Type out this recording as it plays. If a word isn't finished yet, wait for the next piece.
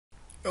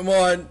Come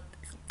on.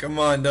 Come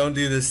on, don't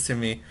do this to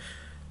me.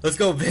 Let's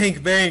go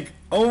bank, bank.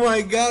 Oh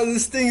my god,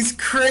 this thing's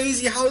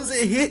crazy. How is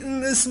it hitting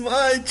this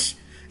much?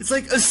 It's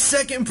like a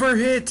second per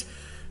hit.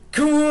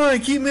 Come on,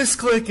 keep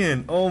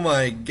misclicking. Oh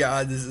my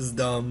god, this is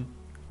dumb.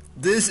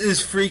 This is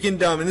freaking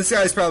dumb. And this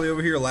guy's probably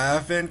over here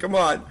laughing. Come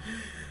on.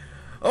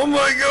 Oh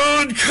my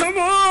god, come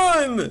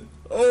on.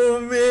 Oh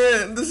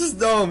man, this is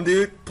dumb,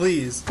 dude.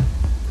 Please.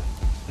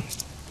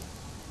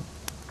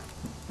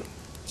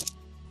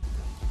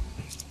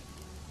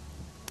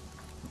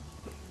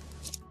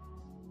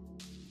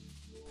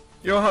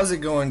 Yo, how's it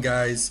going,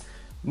 guys?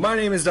 My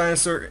name is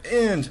Dinosaur,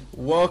 and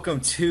welcome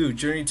to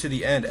Journey to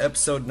the End,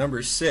 episode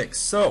number 6.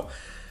 So,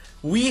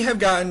 we have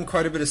gotten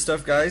quite a bit of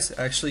stuff, guys.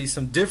 Actually,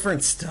 some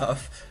different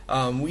stuff.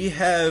 We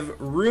have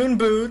Rune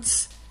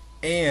boots,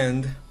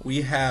 and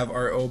we have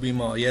our Obby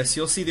Maul. Yes,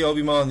 you'll see the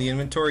Obby Maul in the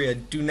inventory. I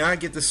do not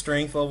get the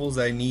strength levels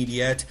I need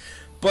yet,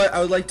 but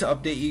I would like to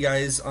update you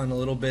guys on a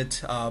little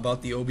bit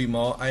about the Obby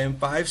Maul. I am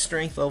 5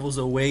 strength levels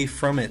away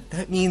from it.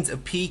 That means a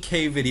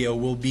PK video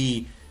will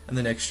be on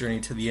the next Journey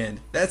to the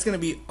End. That's going to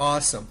be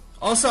awesome.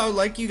 Also, I would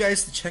like you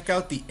guys to check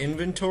out the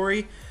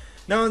inventory.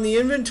 Now, in the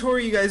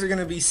inventory, you guys are going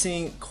to be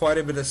seeing quite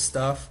a bit of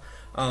stuff.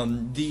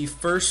 The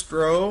first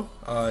row,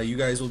 you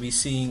guys will be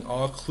seeing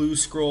all clue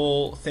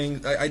scroll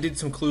things. I did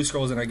some clue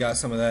scrolls and I got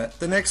some of that.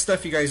 The next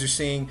stuff you guys are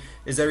seeing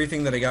is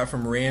everything that I got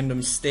from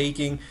random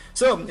staking.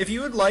 So, if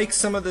you would like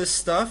some of this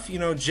stuff, you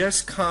know,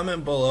 just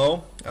comment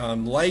below.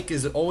 Like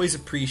is always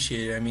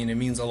appreciated. I mean, it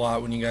means a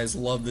lot when you guys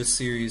love this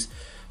series.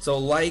 So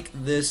like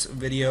this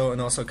video and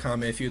also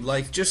comment if you'd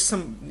like just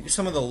some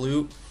of the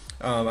loot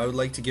I would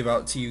like to give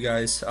out to you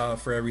guys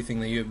for everything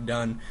that you have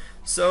done.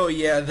 So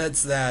yeah,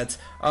 that's that.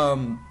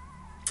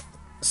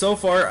 So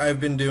far I've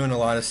been doing a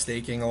lot of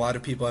staking. A lot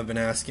of people have been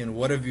asking,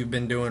 what have you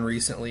been doing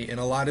recently? And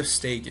a lot of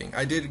staking.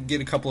 I did get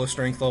a couple of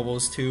strength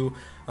levels too.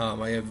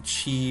 I have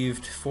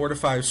achieved 4 to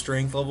 5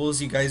 strength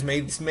levels. You guys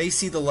may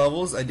see the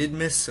levels. I did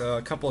miss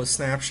a couple of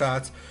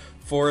snapshots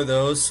for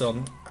those,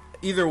 so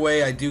either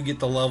way, I do get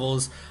the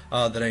levels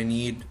that I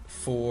need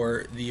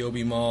for the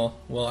Obby Maul.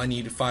 Well, I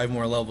need 5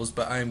 more levels,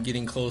 but I'm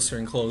getting closer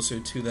and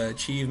closer to the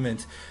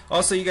achievement.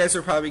 Also, you guys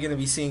are probably going to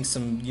be seeing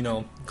some, you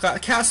know,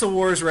 Castle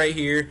Wars right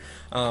here.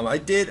 I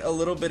did a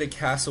little bit of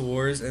Castle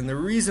Wars, and the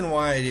reason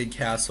why I did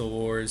Castle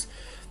Wars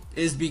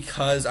is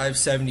because I have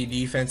 70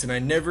 defense and I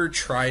never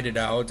tried it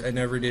out. I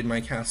never did my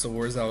Castle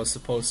Wars that I was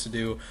supposed to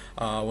do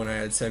when I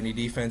had 70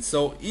 defense.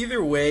 So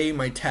either way,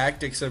 my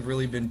tactics have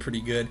really been pretty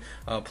good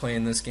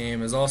playing this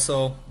game. As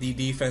also, the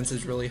defense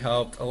has really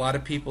helped. A lot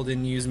of people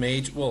didn't use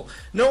Mage. Well,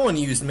 no one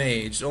used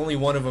Mage. Only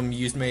one of them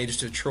used Mage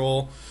to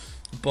troll.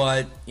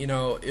 But, you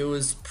know, it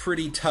was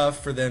pretty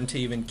tough for them to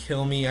even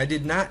kill me. I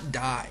did not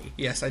die.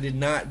 Yes, I did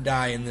not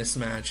die in this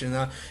match.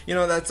 And, you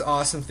know, that's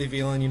awesome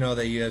feeling, you know,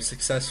 that you have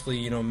successfully,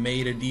 you know,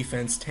 made a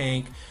defense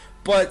tank.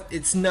 But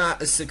it's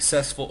not a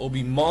successful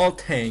Obby Maul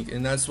tank,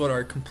 and that's what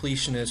our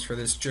completion is for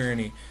this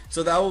journey.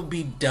 So that will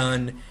be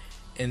done,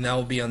 and that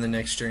will be on the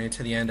next Journey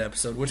to the End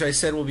episode, which I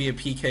said will be a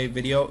PK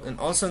video. And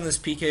also in this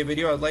PK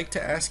video, I'd like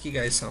to ask you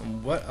guys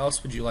something. What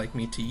else would you like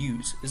me to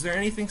use? Is there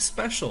anything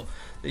special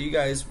that you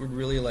guys would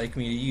really like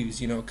me to use?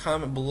 You know,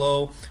 comment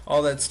below,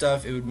 all that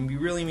stuff. It would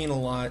really mean a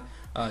lot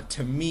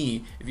to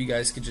me if you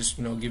guys could just,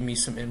 you know, give me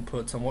some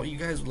inputs on what you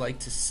guys would like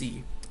to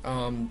see.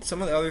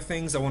 Some of the other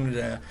things I wanted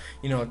to,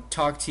 you know,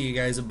 talk to you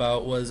guys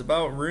about was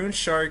about Rune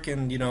Shark,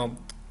 and, you know,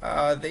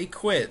 they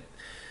quit.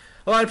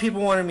 A lot of people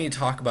wanted me to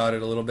talk about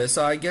it a little bit,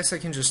 so I guess I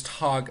can just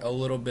talk a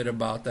little bit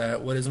about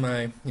that. What is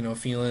my, you know,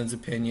 feelings,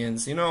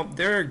 opinions? You know,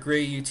 they're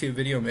great YouTube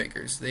video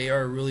makers. They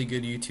are really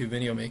good YouTube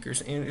video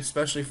makers, and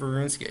especially for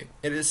RuneScape.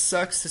 It is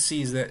sucks to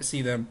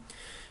see them,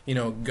 you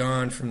know,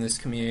 gone from this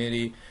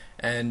community,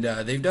 and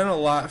they've done a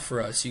lot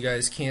for us. You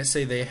guys can't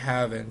say they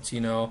haven't.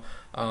 You know,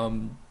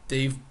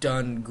 they've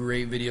done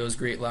great videos,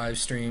 great live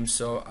streams,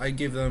 so I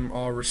give them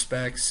all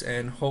respects,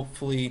 and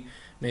hopefully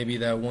maybe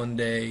that one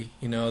day,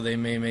 you know, they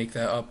may make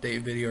that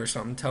update video or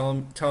something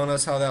telling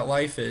us how that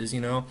life is, you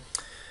know.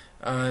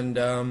 And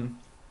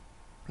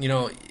you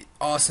know,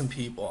 awesome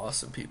people,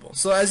 awesome people.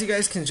 So as you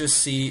guys can just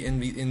see in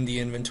the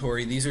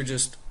inventory, these are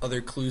just other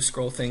clue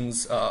scroll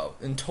things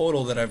in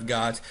total that I've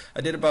got.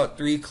 I did about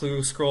 3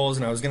 clue scrolls,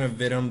 and I was gonna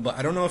vid them, but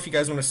I don't know if you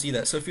guys want to see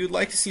that. So if you'd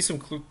like to see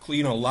some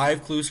you know,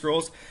 live clue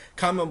scrolls,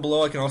 comment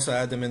below. I can also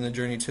add them in the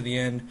Journey to the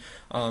End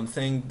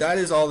thing. That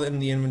is all in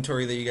the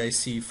inventory that you guys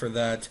see for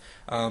that.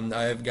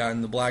 I have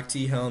gotten the Black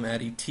Tea Helm,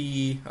 Addy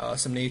Tea,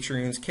 some Nature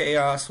Runes,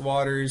 Chaos,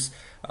 Waters.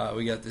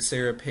 We got the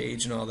Sarah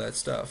page and all that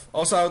stuff.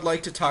 Also, I would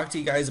like to talk to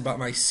you guys about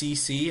my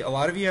CC. A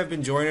lot of you have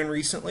been joining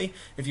recently.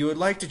 If you would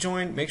like to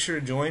join, make sure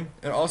to join.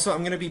 And also, I'm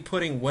going to be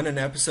putting when an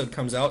episode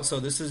comes out. So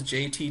this is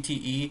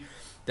JTTE.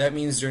 That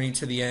means Journey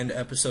to the End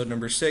episode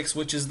number 6,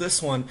 which is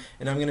this one.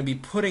 And I'm going to be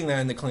putting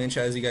that in the clan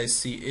chat. As you guys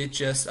see, it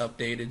just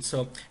updated.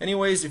 So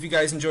anyways, if you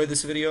guys enjoyed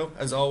this video,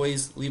 as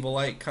always, leave a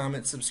like,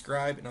 comment,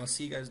 subscribe, and I'll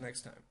see you guys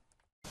next time.